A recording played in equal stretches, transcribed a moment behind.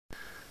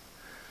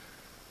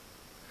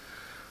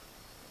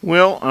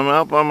Well, I'm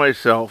out by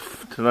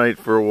myself tonight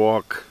for a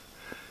walk.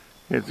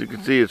 As you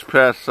can see, it's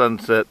past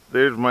sunset.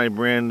 There's my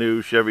brand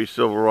new Chevy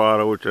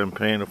Silverado, which I'm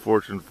paying a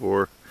fortune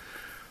for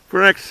the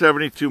next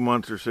 72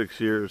 months or 6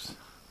 years.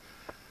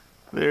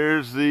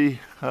 There's the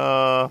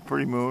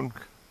pretty moon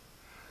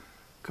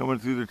coming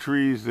through the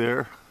trees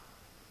there.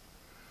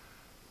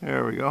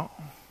 There we go.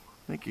 I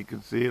think you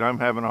can see it. I'm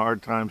having a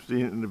hard time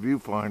seeing it in the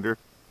viewfinder,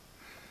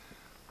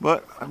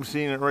 but I'm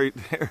seeing it right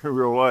there in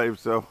real life,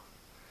 so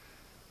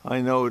I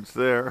know it's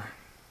there.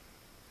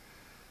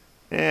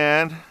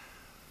 And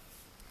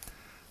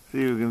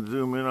see if we can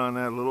zoom in on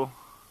that little.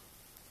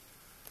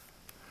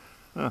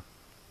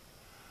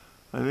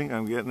 I think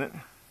I'm getting it.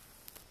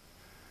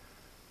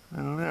 I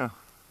don't know.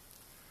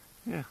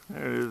 Yeah,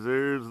 there it is.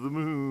 There's the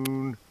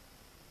moon.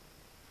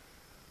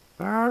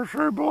 There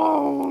she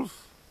blows.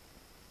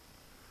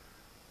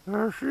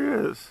 There she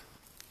is.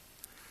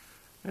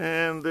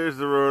 And there's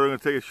the road. I'm going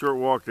to take a short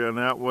walk down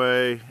that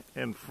way.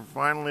 And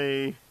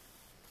finally,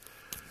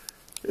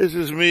 this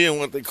is me in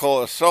what they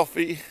call a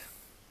selfie.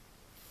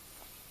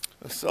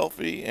 A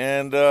selfie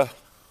and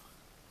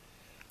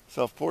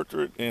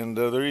self-portrait. And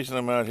the reason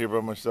I'm out here by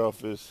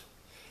myself is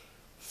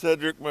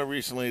Cedric, my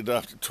recently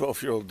adopted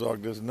 12-year-old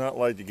dog, does not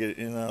like to get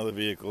in and out of the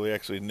vehicle. He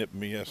actually nipped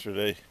me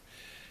yesterday.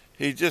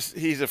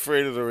 He's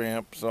afraid of the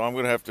ramp, so I'm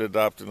going to have to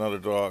adopt another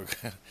dog.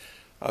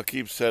 I'll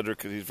keep Cedric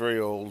because he's very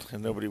old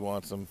and nobody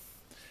wants him.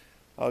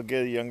 I'll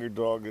get a younger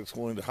dog that's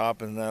willing to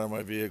hop in and out of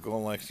my vehicle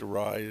and likes to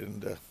ride,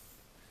 and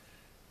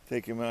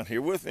take him out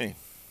here with me.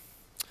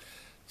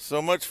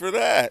 So much for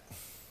that.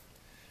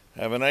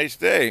 Have a nice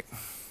day.